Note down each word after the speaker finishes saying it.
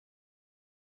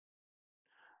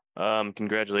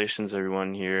Congratulations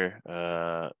everyone here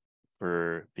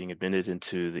for being admitted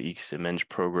into the EECS MEng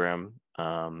program.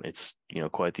 It's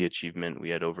quite the achievement. We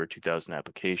had over 2,000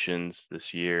 applications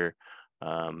this year.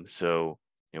 We're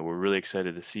really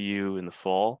excited to see you in the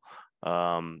fall.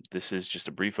 This is just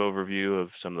a brief overview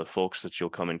of some of the folks that you'll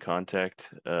come in contact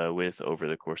with over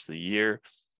the course of the year.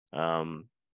 Um,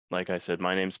 like I said,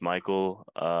 my name's Michael.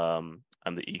 I'm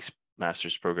the EECS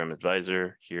Master's Program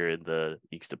Advisor here in the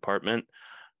EECS department.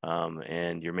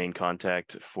 And your main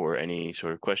contact for any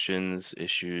sort of questions,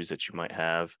 issues that you might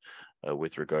have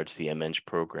with regards to the MEng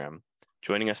program.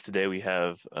 Joining us today, we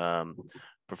have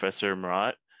Professor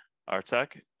Murat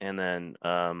Artak and then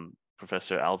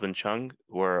Professor Alvin Chung,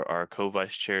 who are our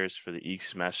co-vice chairs for the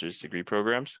EECS master's degree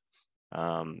programs.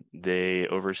 They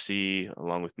oversee,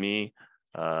 along with me,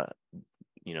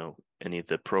 any of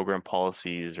the program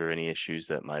policies or any issues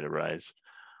that might arise.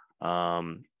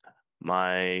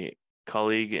 My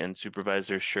colleague and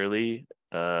supervisor Shirley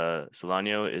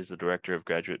Solano is the director of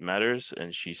graduate matters,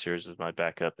 and she serves as my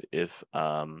backup if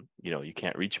you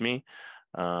can't reach me.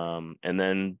 And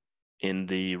then in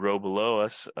the row below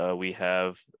us, we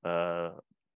have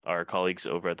our colleagues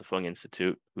over at the Fung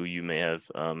Institute, who you may have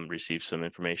received some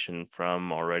information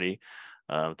from already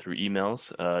through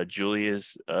emails. Julie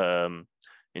is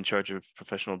in charge of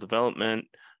professional development.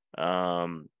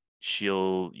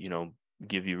 She'll,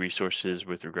 give you resources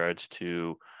with regards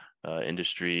to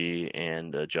industry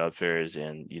and job fairs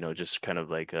and, just kind of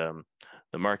like the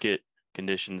market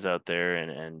conditions out there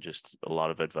and just a lot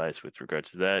of advice with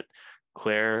regards to that.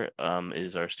 Claire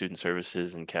is our student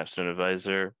services and capstone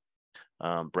advisor.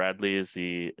 Bradley is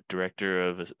the director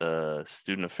of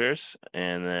student affairs,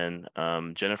 and then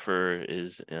Jennifer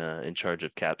is in charge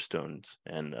of capstones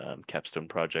and capstone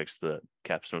projects, the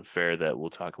capstone fair that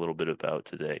we'll talk a little bit about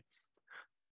today.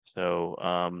 So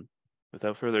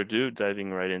without further ado,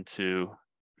 diving right into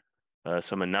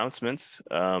some announcements.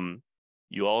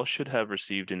 You all should have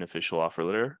received an official offer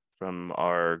letter from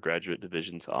our graduate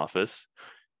division's office.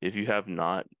 If you have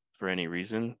not, for any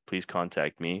reason, please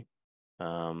contact me.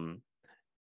 The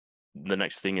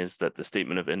next thing is that the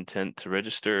statement of intent to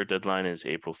register deadline is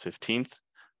April 15th.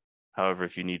 However,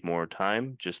 if you need more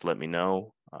time, just let me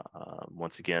know.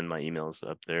 Once again, my email is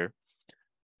up there.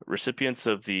 Recipients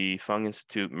of the Fung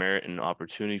Institute Merit and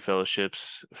Opportunity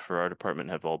Fellowships for our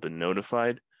department have all been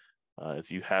notified.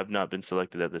 If you have not been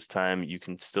selected at this time, you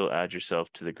can still add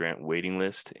yourself to the grant waiting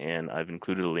list, and I've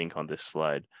included a link on this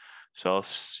slide. So I'll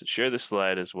share the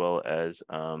slide as well as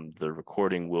the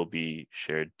recording will be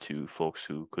shared to folks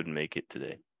who couldn't make it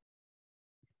today.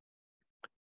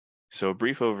 So a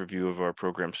brief overview of our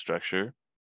program structure.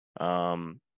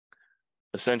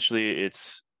 Essentially,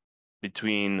 it's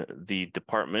between the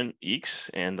department,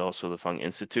 EECS, and also the Fung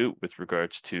Institute with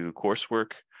regards to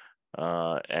coursework,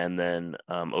 and then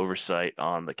oversight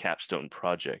on the capstone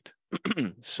project.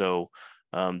 So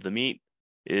the meat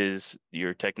is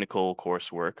your technical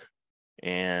coursework,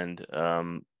 and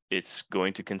it's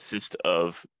going to consist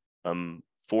of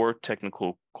 4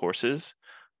 technical courses,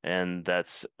 and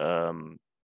that's going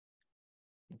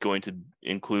to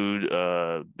include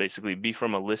basically be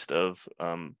from a list of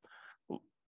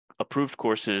approved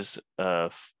courses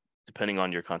depending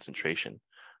on your concentration.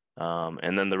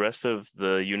 And then the rest of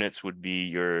the units would be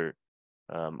your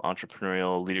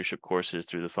entrepreneurial leadership courses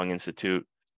through the Fung Institute.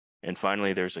 And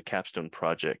finally, there's a capstone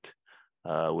project,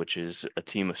 which is a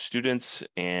team of students,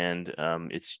 and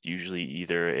it's usually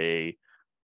either a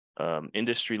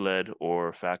industry-led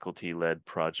or faculty-led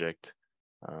project.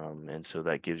 And so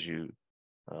that gives you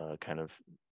kind of,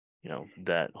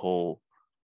 that whole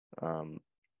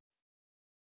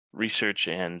research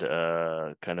and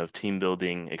kind of team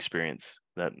building experience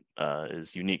that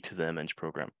is unique to the MEng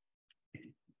program.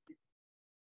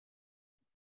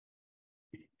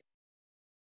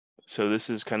 So this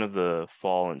is kind of the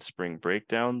fall and spring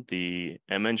breakdown. The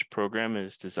MEng program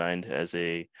is designed as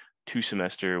a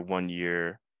 2-semester,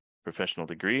 1-year professional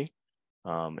degree.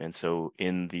 And so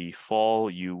in the fall,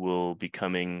 you will be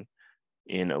coming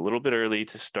in a little bit early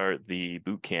to start the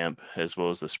boot camp as well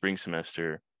as the spring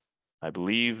semester. I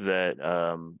believe that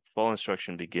fall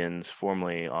instruction begins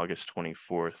formally August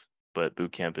 24th, but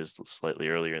boot camp is slightly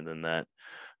earlier than that.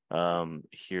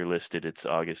 Here listed, it's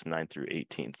August 9th through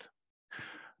 18th.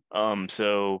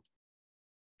 So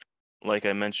like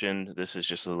I mentioned, this is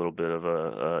just a little bit of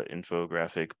a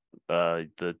infographic.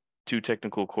 The 2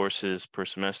 technical courses per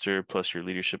semester, plus your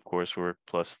leadership coursework,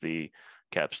 plus the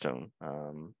capstone.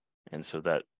 And so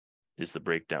that is the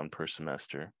breakdown per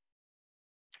semester.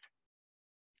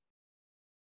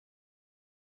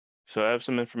 So I have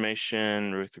some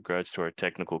information with regards to our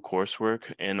technical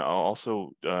coursework, and I'll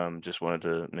also just wanted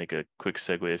to make a quick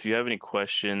segue. If you have any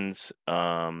questions,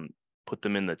 put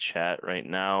them in the chat right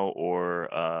now, or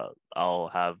I'll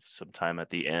have some time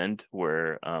at the end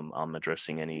where I'm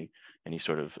addressing any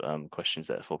sort of questions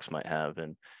that folks might have,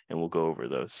 and we'll go over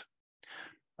those.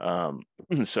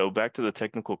 So back to the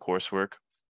technical coursework.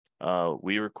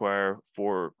 We require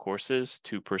 4 courses,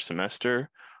 2 per semester.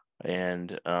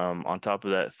 And on top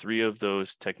of that, 3 of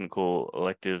those technical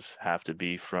electives have to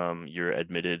be from your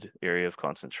admitted area of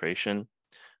concentration.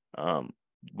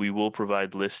 We will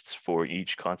provide lists for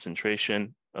each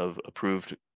concentration of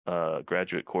approved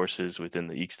graduate courses within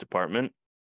the EECS department.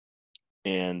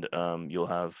 And you'll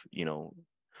have,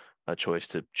 a choice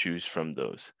to choose from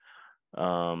those.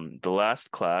 The last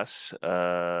class,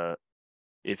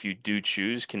 if you do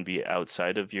choose, can be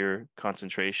outside of your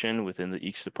concentration within the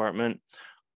EECS department,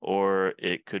 or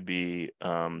it could be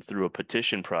through a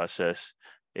petition process,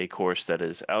 a course that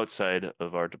is outside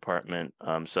of our department,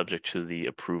 subject to the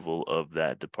approval of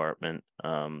that department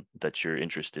that you're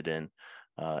interested in,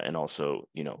 and also,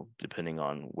 depending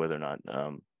on whether or not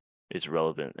it's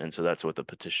relevant. And so that's what the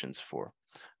petition's for.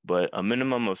 But a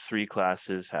minimum of 3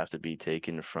 classes have to be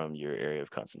taken from your area of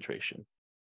concentration.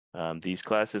 These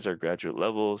classes are graduate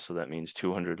level, so that means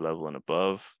 200 level and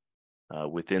above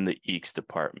within the EECS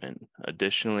department.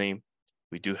 Additionally,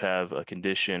 we do have a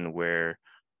condition where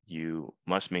you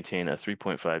must maintain a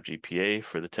 3.5 GPA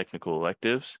for the technical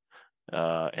electives,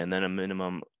 and then a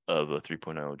minimum of a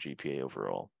 3.0 GPA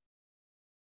overall.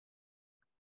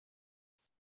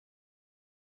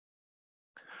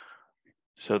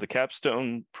 So the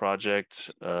capstone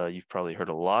project, you've probably heard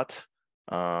a lot,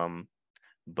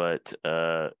 but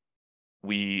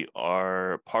we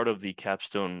are part of the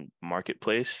capstone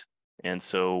marketplace. And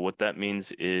so what that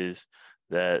means is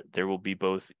that there will be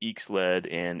both EECS-led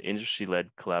and industry-led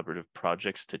collaborative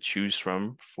projects to choose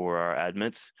from for our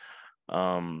admits.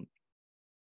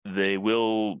 They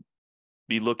will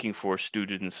be looking for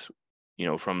students,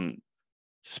 from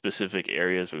specific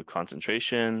areas of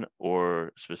concentration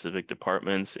or specific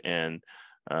departments, and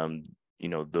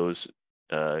those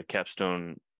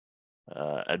capstone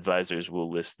advisors will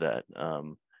list that.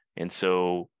 And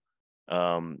so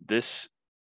this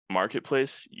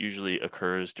marketplace usually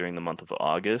occurs during the month of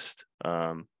August,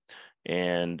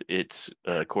 and it's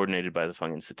coordinated by the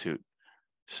Fung Institute.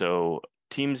 So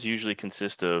teams usually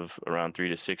consist of around 3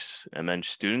 to 6 MEng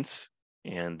students,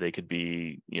 and they could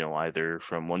be, either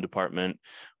from one department,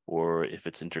 or if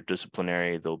it's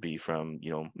interdisciplinary, they'll be from,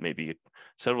 maybe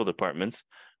several departments.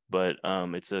 But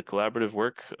it's a collaborative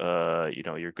work.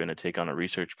 You're going to take on a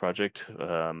research project,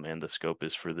 and the scope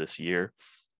is for this year.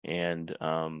 And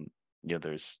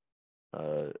there's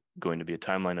going to be a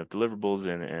timeline of deliverables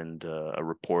and a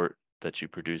report that you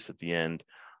produce at the end,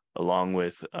 along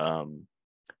with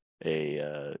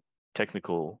a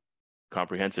technical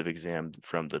comprehensive exam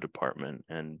from the department.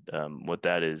 And what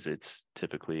that is, it's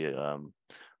typically I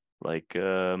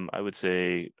would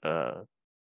say a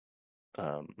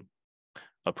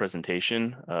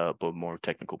presentation, but more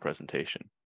technical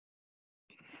presentation.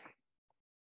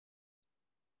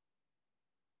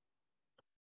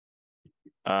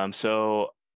 So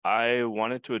I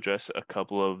wanted to address a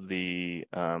couple of the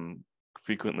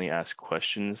frequently asked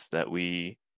questions that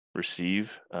we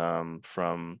receive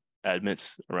from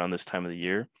admits around this time of the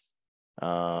year.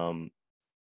 While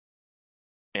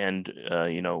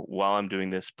I'm doing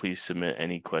this, please submit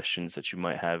any questions that you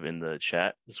might have in the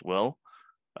chat as well.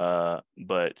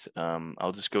 But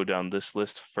I'll just go down this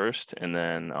list first, and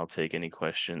then I'll take any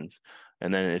questions.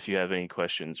 And then if you have any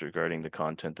questions regarding the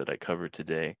content that I covered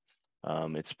today,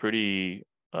 it's pretty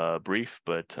brief,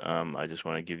 but I just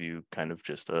want to give you kind of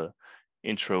just a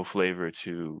intro flavor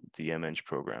to the MEng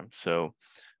program. So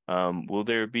will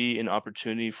there be an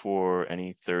opportunity for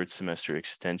any 3rd semester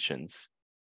extensions?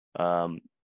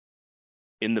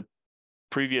 In the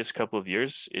previous couple of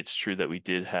years, it's true that we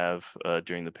did have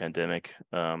during the pandemic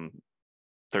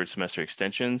 3rd semester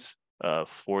extensions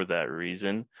for that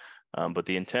reason. But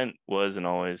the intent was and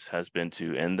always has been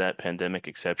to end that pandemic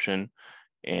exception.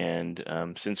 And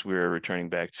since we're returning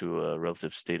back to a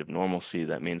relative state of normalcy,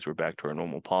 that means we're back to our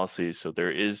normal policies. So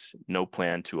there is no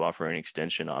plan to offer an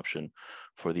extension option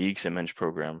for the EECS MEng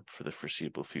program for the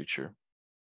foreseeable future.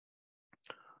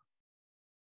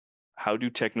 How do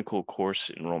technical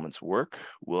course enrollments work?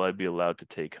 Will I be allowed to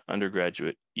take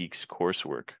undergraduate EECS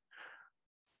coursework?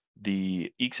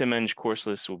 The EECS MEng course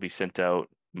list will be sent out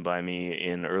by me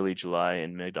in early July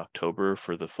and mid-October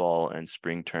for the fall and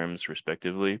spring terms,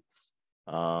 respectively.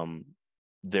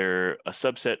 They're a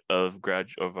subset of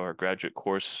our graduate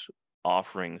course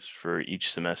offerings for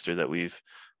each semester that we've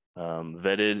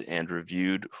vetted and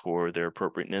reviewed for their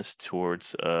appropriateness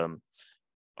towards our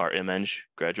MEng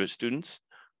graduate students.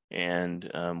 And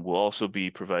we'll also be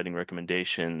providing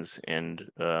recommendations and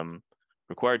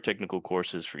required technical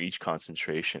courses for each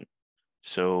concentration.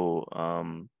 So,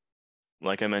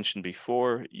 like I mentioned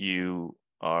before, you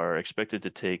are expected to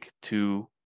take 2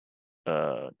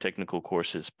 technical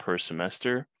courses per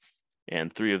semester,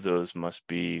 and 3 of those must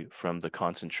be from the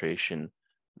concentration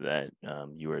that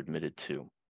you are admitted to.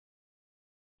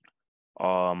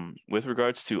 With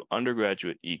regards to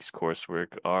undergraduate EECS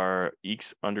coursework, our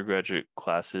EECS undergraduate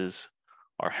classes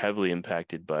are heavily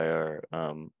impacted by our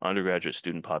undergraduate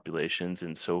student populations,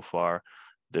 and so far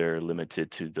they're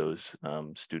limited to those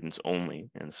students only,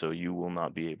 and so you will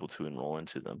not be able to enroll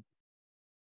into them.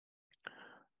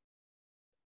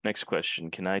 Next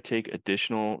question, can I take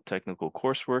additional technical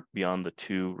coursework beyond the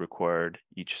 2 required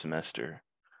each semester?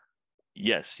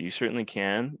 Yes, you certainly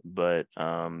can, but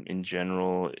in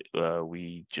general,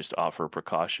 we just offer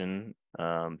precaution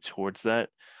towards that.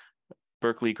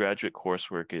 Berkeley graduate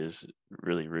coursework is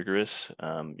really rigorous.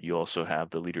 You also have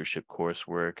the leadership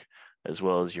coursework as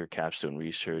well as your capstone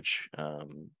research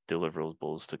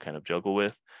deliverables to kind of juggle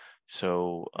with.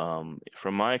 So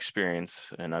from my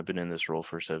experience, and I've been in this role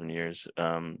for 7 years,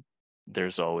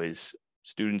 there's always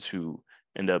students who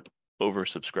end up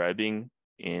oversubscribing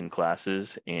in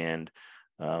classes, and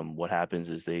what happens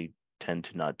is they tend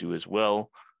to not do as well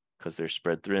because they're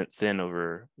spread thin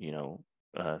over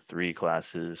 3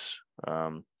 classes,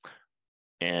 and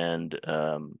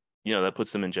that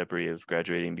puts them in jeopardy of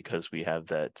graduating because we have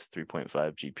that 3.5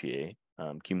 GPA,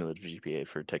 cumulative GPA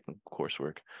for technical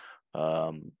coursework,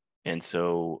 and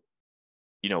so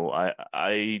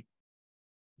I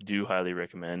do highly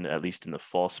recommend, at least in the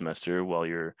fall semester, while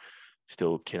you're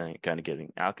still kind of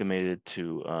getting acclimated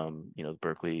to the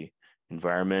Berkeley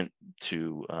environment,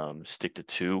 to stick to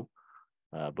 2,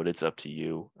 but it's up to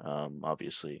you,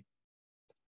 obviously.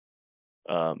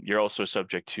 You're also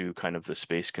subject to kind of the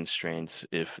space constraints.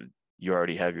 If you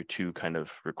already have your 2 kind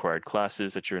of required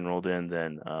classes that you're enrolled in,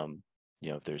 then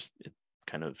if there's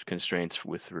kind of constraints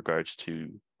with regards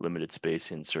to limited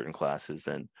space in certain classes,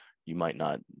 then you might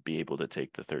not be able to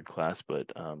take the 3rd class.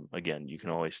 But again, you can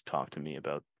always talk to me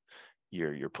about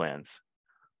your plans.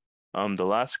 The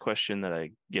last question that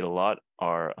I get a lot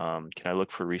are, can I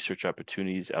look for research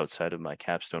opportunities outside of my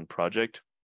capstone project?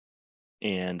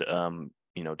 And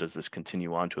does this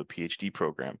continue on to a PhD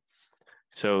program?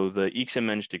 So the EECS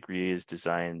MEng degree is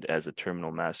designed as a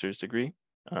terminal master's degree,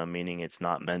 meaning it's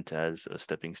not meant as a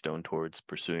stepping stone towards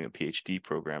pursuing a PhD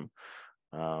program.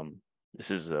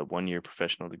 This is a 1-year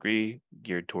professional degree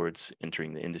geared towards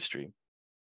entering the industry.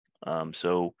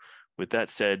 So with that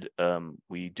said,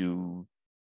 we do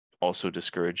also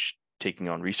discourage taking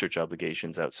on research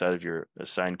obligations outside of your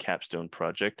assigned capstone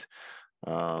project,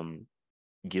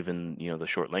 given the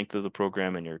short length of the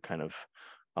program and your kind of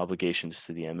obligations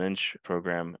to the MEng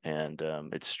program and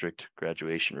its strict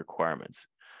graduation requirements.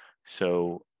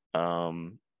 So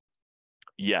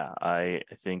yeah, I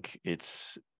think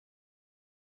it's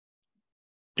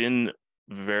been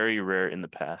very rare in the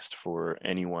past for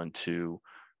anyone to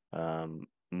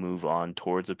move on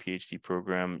towards a PhD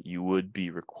program. You would be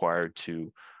required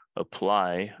to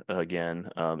apply again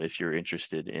if you're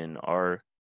interested in our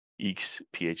EECS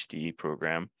PhD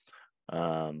program.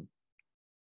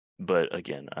 But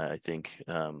again, I think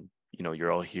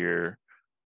you're all here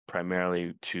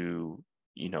primarily to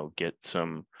get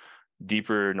some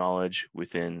deeper knowledge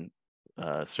within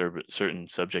certain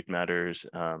subject matters,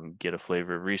 get a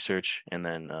flavor of research, and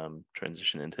then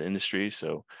transition into industry.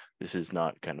 So this is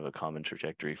not kind of a common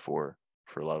trajectory for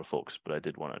a lot of folks, but I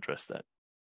did want to address that.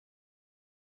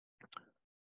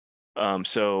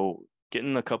 So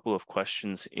getting a couple of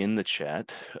questions in the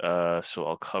chat, so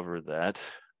I'll cover that,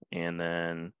 and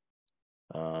then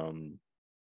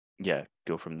yeah,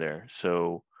 go from there.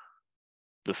 So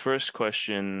the first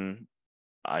question,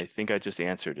 I think I just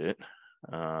answered it.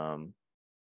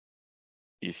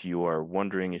 If you are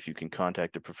wondering if you can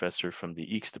contact a professor from the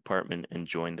EECS department and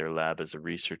join their lab as a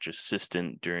research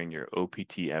assistant during your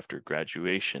OPT after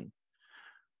graduation.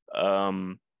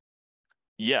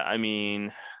 Yeah, I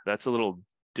mean, that's a little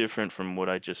different from what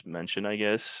I just mentioned, I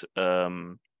guess.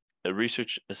 A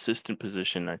research assistant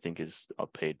position, I think, is a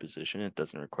paid position. It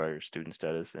doesn't require student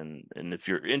status. And if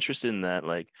you're interested in that,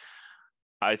 like,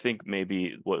 I think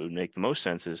maybe what would make the most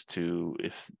sense is to,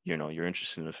 if you're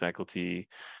interested in the faculty,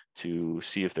 to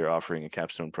see if they're offering a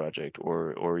capstone project,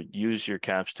 or use your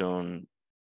capstone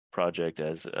project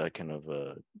as a kind of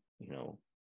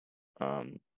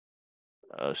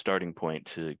a starting point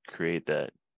to create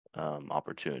that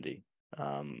opportunity.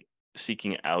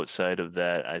 Seeking outside of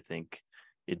that, I think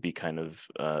it'd be kind of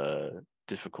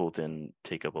difficult and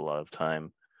take up a lot of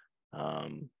time,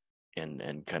 and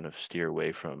kind of steer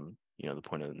away from the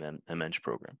point of the MEng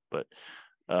program. But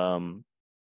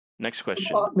next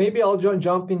question. Maybe I'll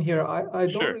jump in here. I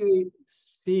don't Sure. really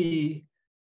see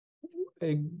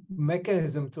a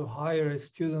mechanism to hire a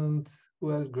student who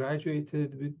has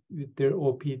graduated with their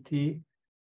OPT.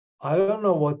 I don't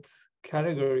know what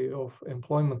category of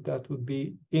employment that would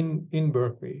be in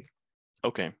Berkeley.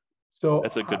 Okay. So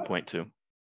That's a good point too.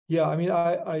 yeah, I mean,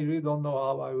 I really don't know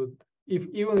how I would,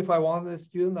 even if I wanted a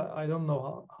student, I don't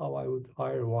know how I would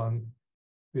hire one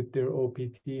with their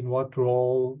OPT, in what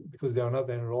role, because they are not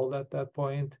enrolled at that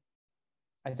point.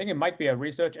 I think it might be a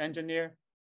research engineer.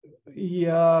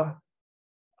 Yeah.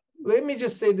 Let me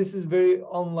just say this is very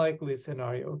unlikely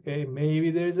scenario, okay?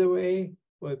 Maybe there's a way,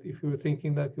 but if you're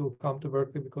thinking that you'll come to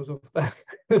Berkeley because of that,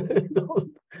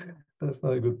 that's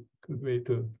not a good way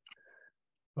to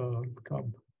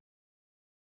come.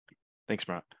 Thanks,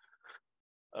 Murat.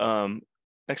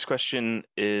 Next question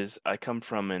is, I come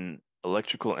from an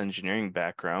electrical engineering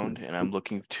background, and I'm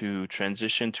looking to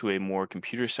transition to a more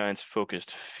computer science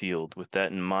focused field. With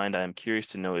that in mind, I am curious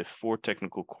to know if 4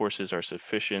 technical courses are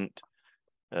sufficient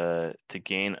to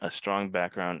gain a strong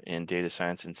background in data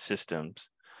science and systems.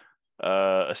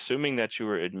 Assuming that you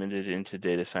were admitted into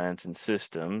data science and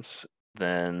systems,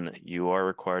 then you are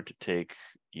required to take,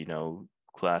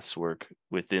 classwork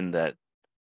within that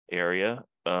area.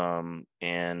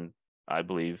 And I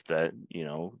believe that,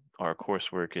 our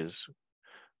coursework is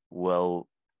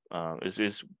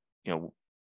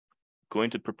going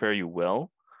to prepare you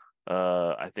well.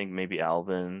 I think maybe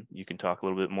Alvin, you can talk a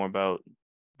little bit more about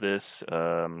this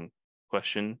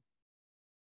question.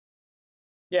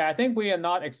 Yeah, I think we are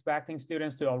not expecting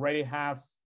students to already have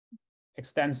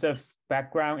extensive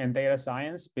background in data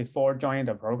science before joining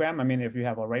the program. I mean, if you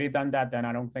have already done that, then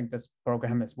I don't think this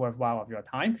program is worthwhile of your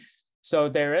time. So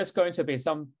there is going to be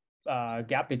some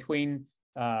gap between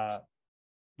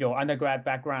your undergrad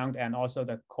background and also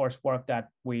the coursework that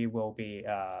we will be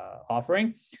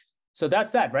offering. So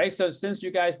that's that, right? So since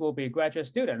you guys will be graduate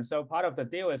students, so part of the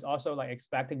deal is also like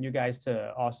expecting you guys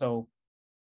to also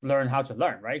learn how to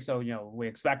learn, right? So, we're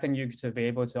expecting you to be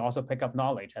able to also pick up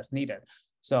knowledge as needed.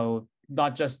 So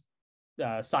not just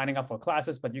signing up for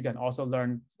classes, but you can also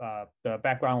learn the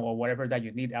background or whatever that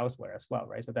you need elsewhere as well,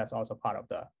 right? So that's also part of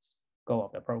the goal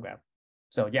of the program.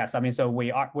 So yes, I mean, so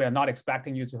we are not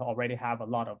expecting you to already have a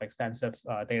lot of extensive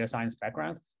data science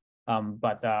background,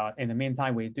 but in the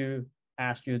meantime, we do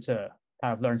ask you to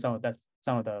kind of learn some of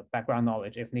the background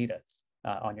knowledge if needed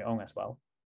on your own as well.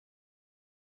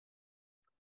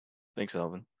 Thanks,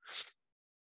 Alvin.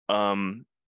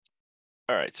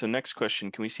 All right, so next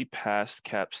question, can we see past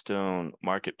capstone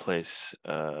marketplace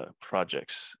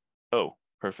projects? Oh,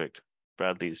 perfect.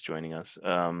 Bradley is joining us.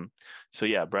 So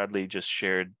yeah, Bradley just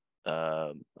shared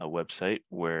a website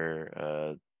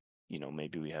where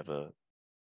maybe we have a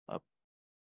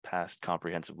past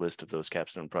comprehensive list of those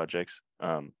capstone projects.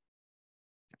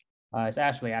 It's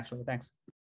Ashley, actually. Thanks.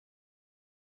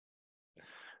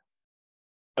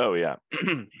 Oh yeah.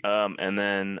 And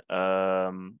then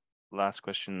last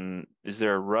question, is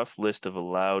there a rough list of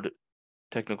allowed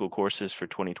technical courses for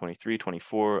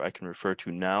 2023-24 I can refer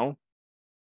to now?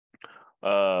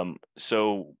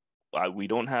 So we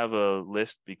don't have a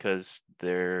list because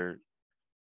they're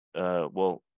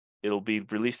it'll be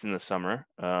released in the summer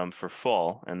for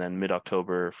fall, and then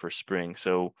mid-October for spring.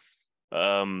 So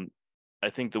I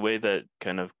think the way that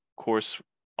kind of course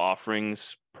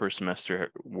offerings per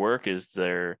semester work is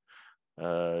they're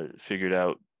figured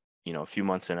out a few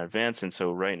months in advance, and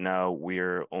so right now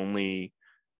we're only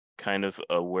kind of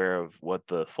aware of what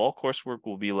the fall coursework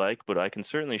will be like, but I can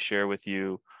certainly share with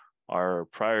you our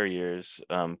prior years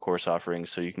course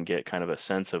offerings so you can get kind of a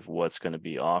sense of what's going to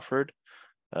be offered.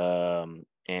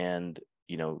 And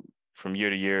from year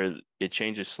to year it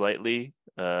changes slightly,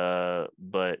 but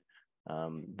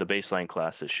the baseline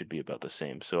classes should be about the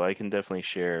same. So I can definitely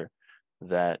share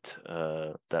that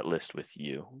list with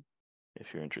you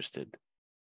if you're interested.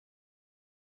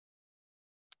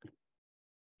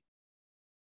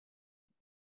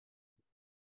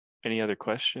 Any other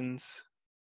questions?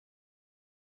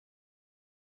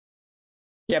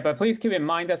 Yeah, but please keep in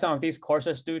mind that some of these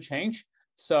courses do change.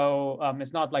 So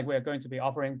it's not like we're going to be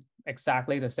offering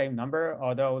exactly the same number,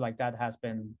 although like that has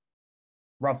been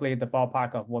roughly the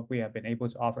ballpark of what we have been able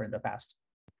to offer in the past.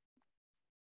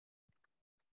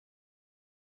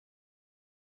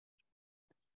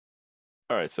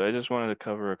 All right, so I just wanted to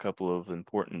cover a couple of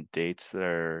important dates that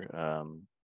are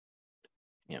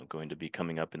going to be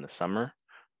coming up in the summer.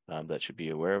 that should be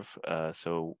aware of.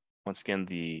 So once again,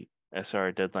 the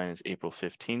SR deadline is April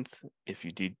 15th. If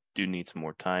you do need some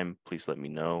more time, please let me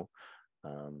know.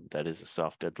 That is a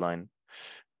soft deadline.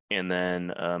 And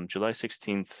then July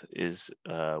 16th is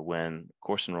when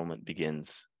course enrollment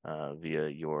begins via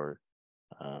your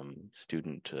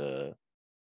student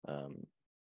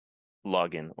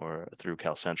login or through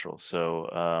Cal Central.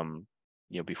 So,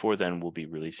 before then, we'll be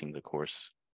releasing the course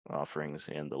offerings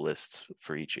and the lists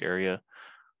for each area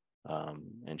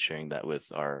and sharing that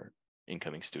with our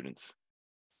incoming students.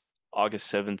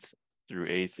 August 7th through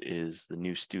 8th is the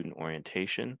new student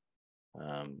orientation.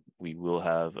 We will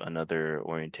have another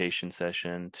orientation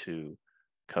session to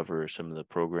cover some of the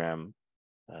program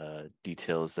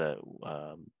details that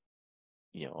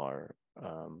are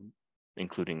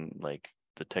including like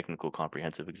the technical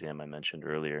comprehensive exam I mentioned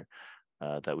earlier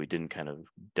that we didn't kind of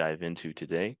dive into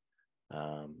today.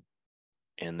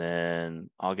 And then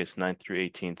August 9th through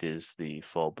 18th is the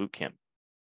fall boot camp.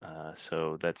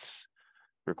 So that's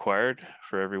required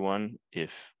for everyone.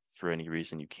 If for any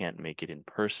reason you can't make it in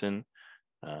person,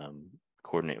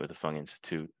 coordinate with the Fung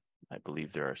Institute. I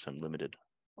believe there are some limited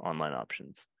online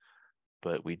options.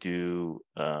 But we do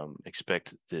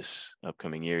expect this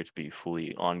upcoming year to be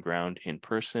fully on ground in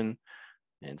person.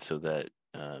 And so that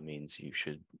means you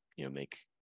should make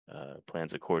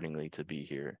plans accordingly to be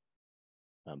here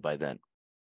by then.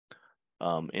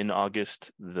 In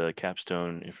August, the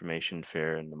Capstone Information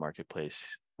Fair and the Marketplace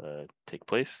take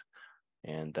place.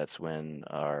 And that's when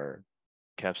our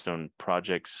capstone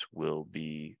projects will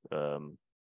be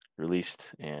released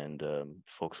and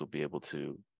folks will be able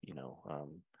to,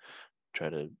 try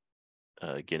to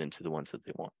get into the ones that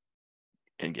they want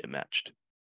and get matched.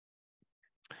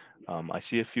 I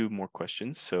see a few more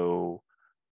questions, so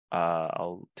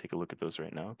I'll take a look at those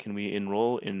right now. Can we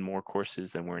enroll in more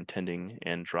courses than we're intending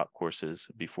and drop courses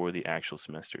before the actual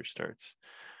semester starts?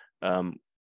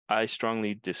 I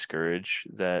strongly discourage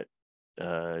that.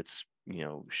 It's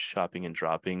shopping and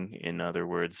dropping. In other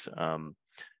words,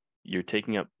 you're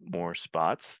taking up more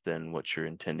spots than what you're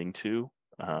intending to.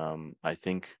 I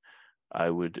think I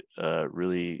would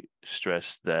really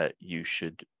stress that you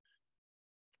should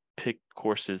pick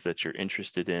courses that you're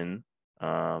interested in,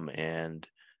 and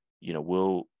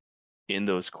we'll in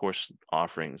those course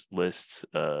offerings lists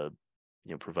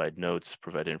provide notes,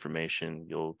 provide information.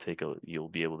 You'll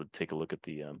be able to take a look at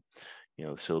the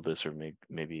syllabus or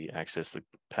maybe access the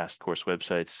past course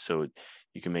websites so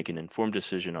you can make an informed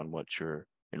decision on what your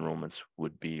enrollments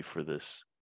would be for this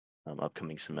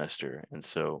upcoming semester. And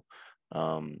so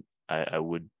I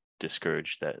would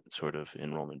discourage that sort of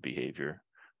enrollment behavior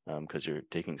because you're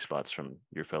taking spots from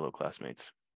your fellow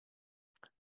classmates.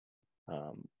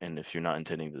 And if you're not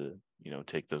intending to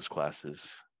take those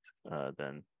classes,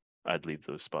 then I'd leave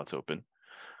those spots open.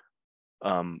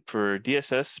 For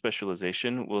DSS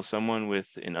specialization, will someone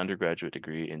with an undergraduate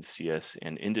degree in CS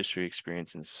and industry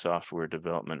experience in software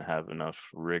development have enough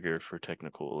rigor for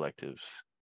technical electives?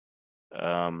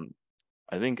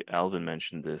 I think Alvin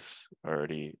mentioned this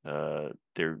already.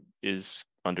 There is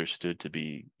understood to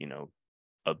be,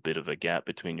 a bit of a gap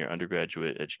between your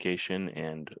undergraduate education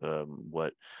and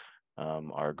what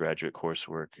our graduate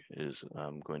coursework is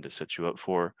going to set you up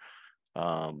for.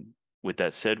 With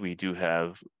that said, we do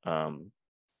have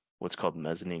what's called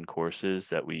mezzanine courses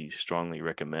that we strongly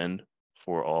recommend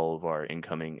for all of our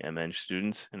incoming MEng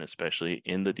students, and especially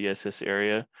in the DSS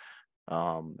area,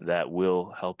 that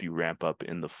will help you ramp up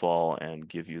in the fall and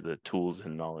give you the tools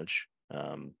and knowledge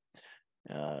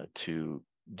to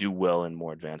do well in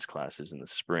more advanced classes in the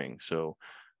spring. So,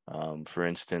 for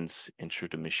instance, Intro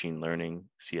to Machine Learning,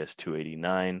 CS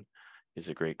 289 is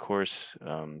a great course.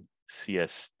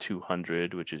 CS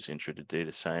 200, which is Intro to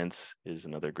Data Science, is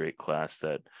another great class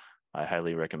that I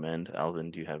highly recommend.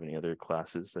 Alvin, do you have any other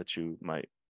classes that you might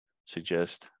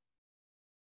suggest?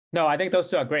 No, I think those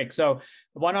two are great. So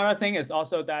one other thing is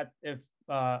also that if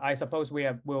I suppose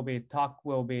we'll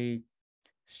be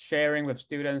sharing with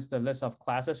students the list of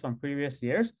classes from previous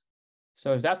years.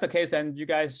 So if that's the case, then you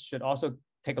guys should also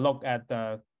take a look at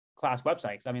the class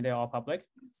websites. I mean, they're all public.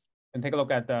 And take a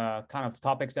look at the kind of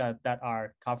topics that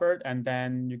are covered, and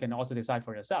then you can also decide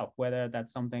for yourself whether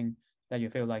that's something that you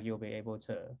feel like you'll be able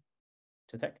to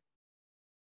take.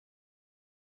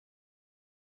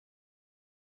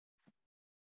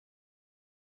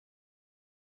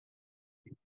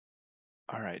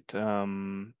 All right.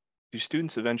 Do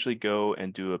students eventually go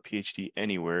and do a PhD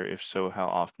anywhere? If so, how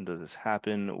often does this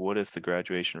happen? What if the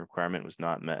graduation requirement was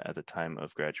not met at the time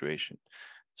of graduation?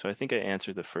 So I think I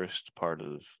answered the first part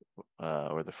of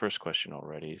or the first question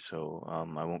already, so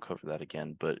I won't cover that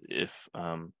again. But if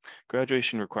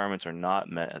graduation requirements are not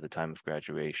met at the time of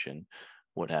graduation,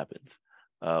 what happens?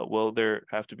 Well, there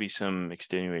have to be some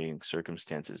extenuating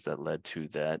circumstances that led to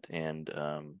that, and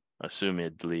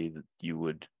assumedly you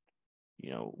would,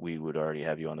 we would already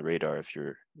have you on the radar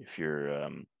if you're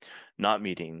not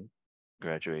meeting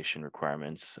graduation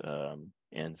requirements,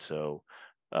 and so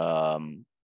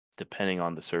depending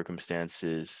on the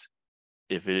circumstances,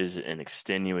 if it is an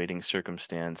extenuating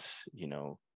circumstance,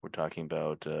 we're talking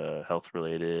about health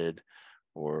related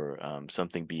or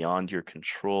something beyond your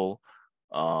control,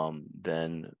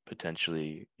 then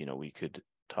potentially, we could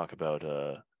talk about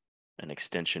an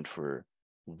extension for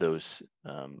those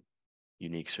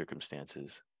unique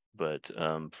circumstances. But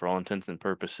for all intents and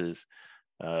purposes,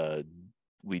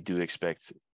 we do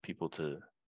expect people to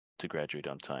graduate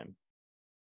on time.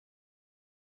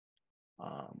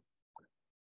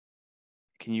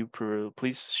 Can you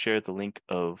please share the link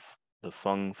of the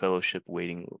Fung Fellowship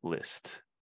waiting list?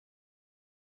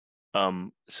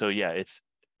 So yeah,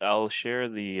 I'll share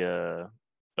the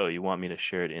oh, you want me to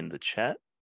share it in the chat?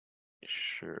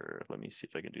 Sure, let me see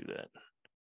if I can do that.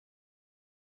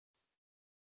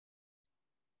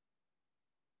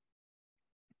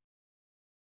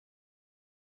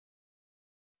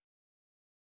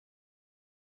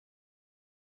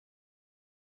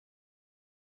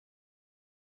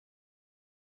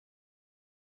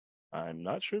 I'm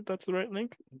not sure if that's the right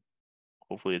link.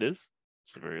 Hopefully it is.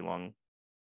 It's a very long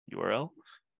URL.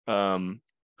 All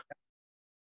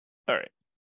right.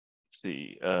 Let's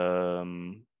see. I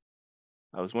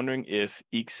was wondering if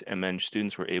EECS and MEng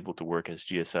students were able to work as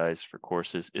GSIs for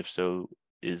courses. If so,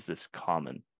 is this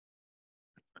common?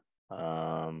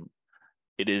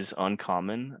 It is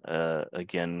uncommon.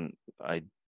 Again, I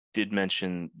did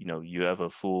mention, you have a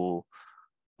full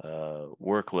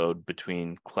workload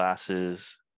between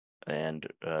classes and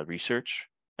research.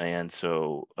 And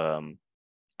so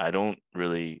I don't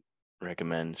really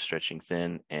recommend stretching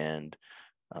thin and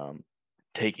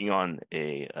taking on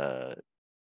a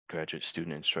graduate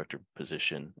student instructor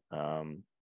position.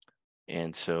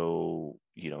 And so,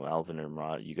 Alvin and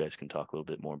Murat, you guys can talk a little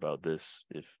bit more about this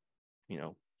if,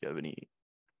 you have any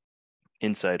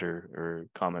insight or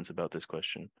comments about this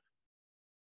question.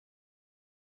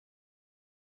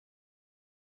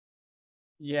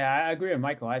 Yeah, I agree with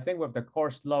Michael. I think with the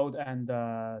course load and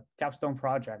the capstone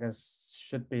project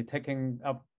should be taking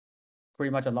up pretty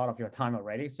much a lot of your time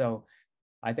already. So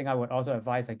I think I would also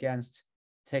advise against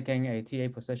taking a TA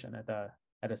position at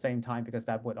the same time, because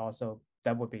that would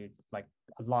be like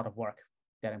a lot of work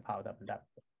getting piled up in that.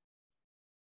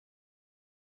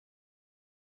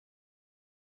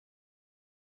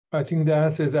 I think the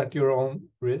answer is at your own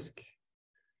risk.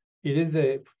 It is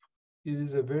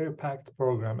a very packed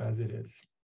program as it is.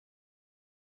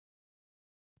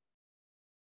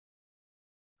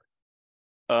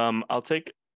 I'll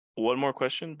take one more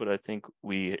question, but I think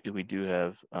we do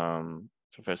have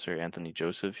Professor Anthony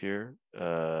Joseph here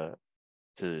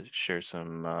to share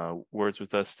some words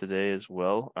with us today as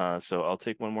well. So I'll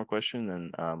take one more question,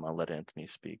 and I'll let Anthony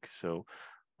speak. So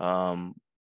one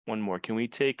more. Can we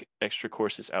take extra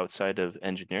courses outside of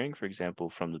engineering, for example,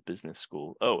 from the business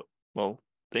school? Oh, well,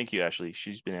 thank you, Ashley.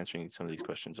 She's been answering some of these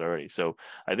questions already. So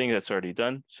I think that's already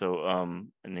done. So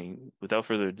and then without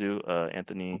further ado,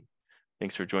 Anthony,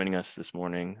 thanks for joining us this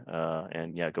morning.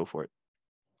 And yeah, go for it.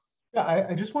 Yeah,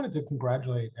 I just wanted to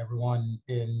congratulate everyone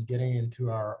in getting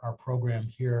into our program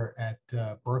here at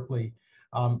Berkeley.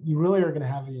 You really are going to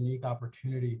have a unique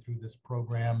opportunity through this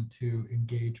program to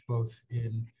engage both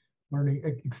in learning,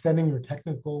 extending your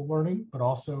technical learning, but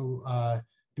also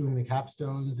doing the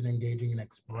capstones and engaging in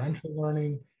experiential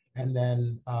learning, and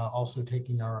then also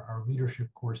taking our leadership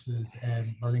courses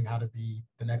and learning how to be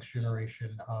the next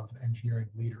generation of engineering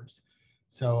leaders.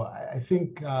 So I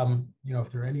think,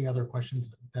 if there are any other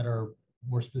questions that are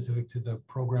more specific to the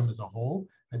program as a whole,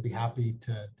 I'd be happy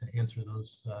to answer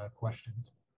those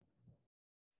questions.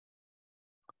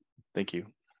 Thank you.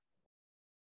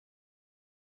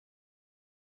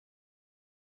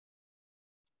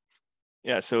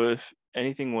 Yeah, so if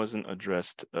anything wasn't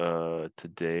addressed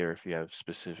today, or if you have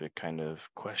specific kind of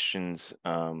questions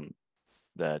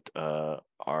that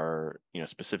are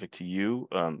specific to you,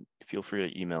 feel free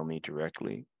to email me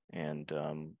directly, and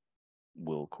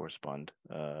we'll correspond,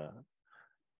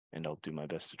 and I'll do my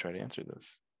best to try to answer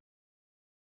those.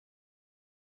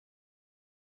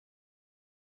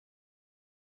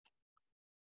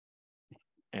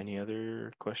 Any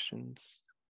other questions?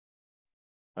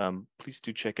 please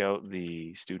do check out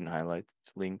the student highlights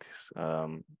links.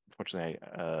 Unfortunately,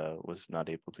 I was not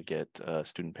able to get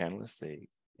student panelists. They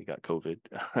got COVID,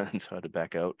 and so I had to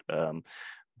back out.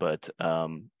 But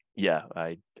yeah,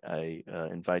 I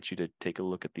invite you to take a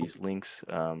look at these links.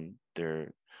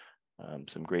 They're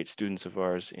some great students of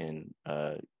ours in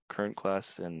current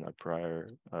class and a prior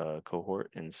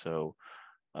cohort, and so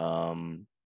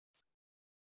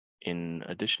in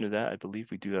addition to that, I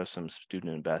believe we do have some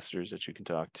student ambassadors that you can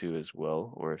talk to as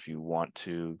well. Or if you want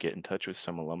to get in touch with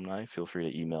some alumni, feel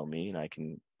free to email me and I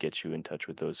can get you in touch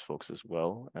with those folks as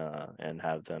well, and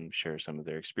have them share some of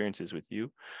their experiences with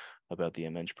you about the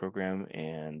MEng program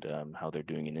and how they're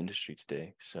doing in industry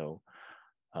today. So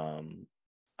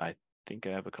I think I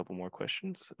have a couple more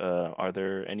questions. Are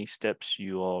there any steps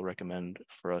you all recommend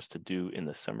for us to do in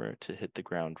the summer to hit the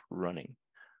ground running?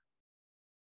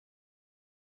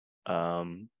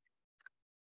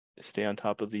 Stay on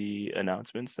top of the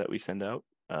announcements that we send out.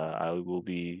 I will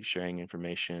be sharing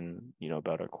information,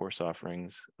 about our course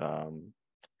offerings.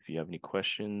 If you have any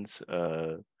questions,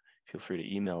 feel free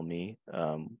to email me.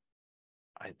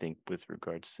 I think with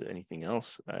regards to anything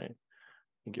else, I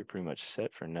think you're pretty much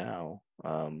set for now.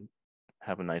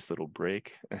 Have a nice little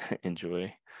break,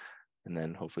 enjoy, and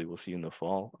then hopefully we'll see you in the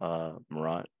fall.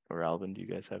 Murat or Alvin, do you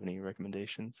guys have any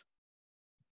recommendations?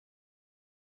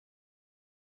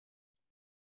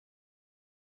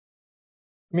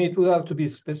 I mean, it would have to be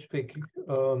specific.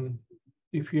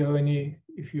 If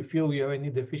you feel you have any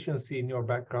deficiency in your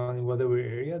background in whatever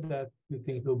area that you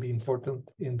think will be important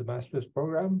in the master's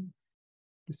program,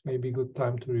 this may be a good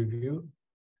time to review.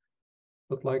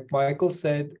 But like Michael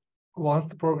said, once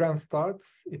the program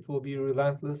starts, it will be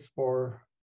relentless for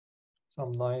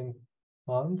some 9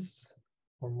 months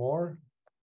or more.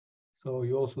 So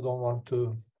you also don't want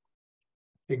to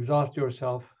exhaust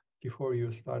yourself before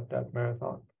you start that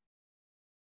marathon.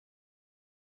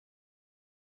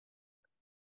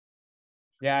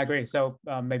 Yeah, I agree. So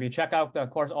maybe check out the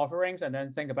course offerings and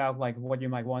then think about like what you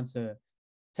might want to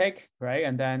take, right?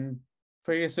 And then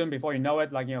pretty soon, before you know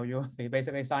it, like, you'll be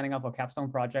basically signing up for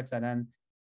capstone projects and then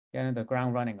getting the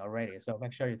ground running already. So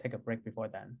make sure you take a break before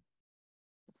then.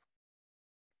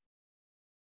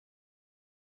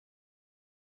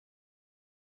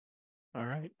 All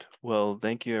right. Well,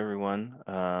 thank you,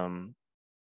 everyone.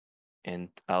 And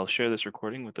I'll share this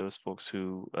recording with those folks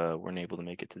who weren't able to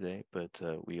make it today, but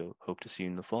we hope to see you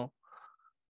in the fall.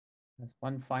 That's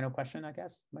one final question, I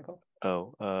guess, Michael.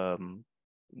 Oh,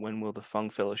 when will the Fung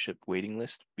Fellowship waiting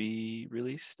list be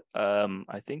released?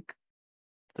 I think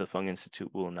the Fung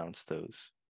Institute will announce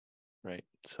those, right?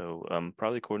 So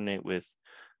probably coordinate with,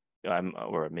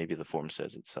 or maybe the form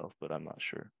says itself, but I'm not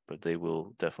sure. But they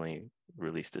will definitely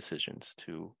release decisions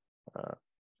to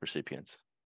recipients.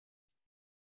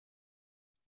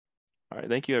 All right,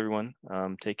 thank you, everyone.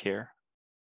 Take care.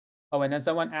 Oh, and then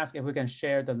someone asked if we can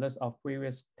share the list of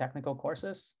previous technical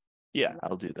courses. Yeah,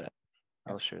 I'll do that.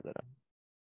 I'll share that up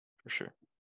for sure.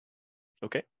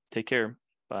 Okay, take care.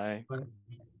 Bye. Bye.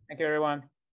 Thank you, everyone.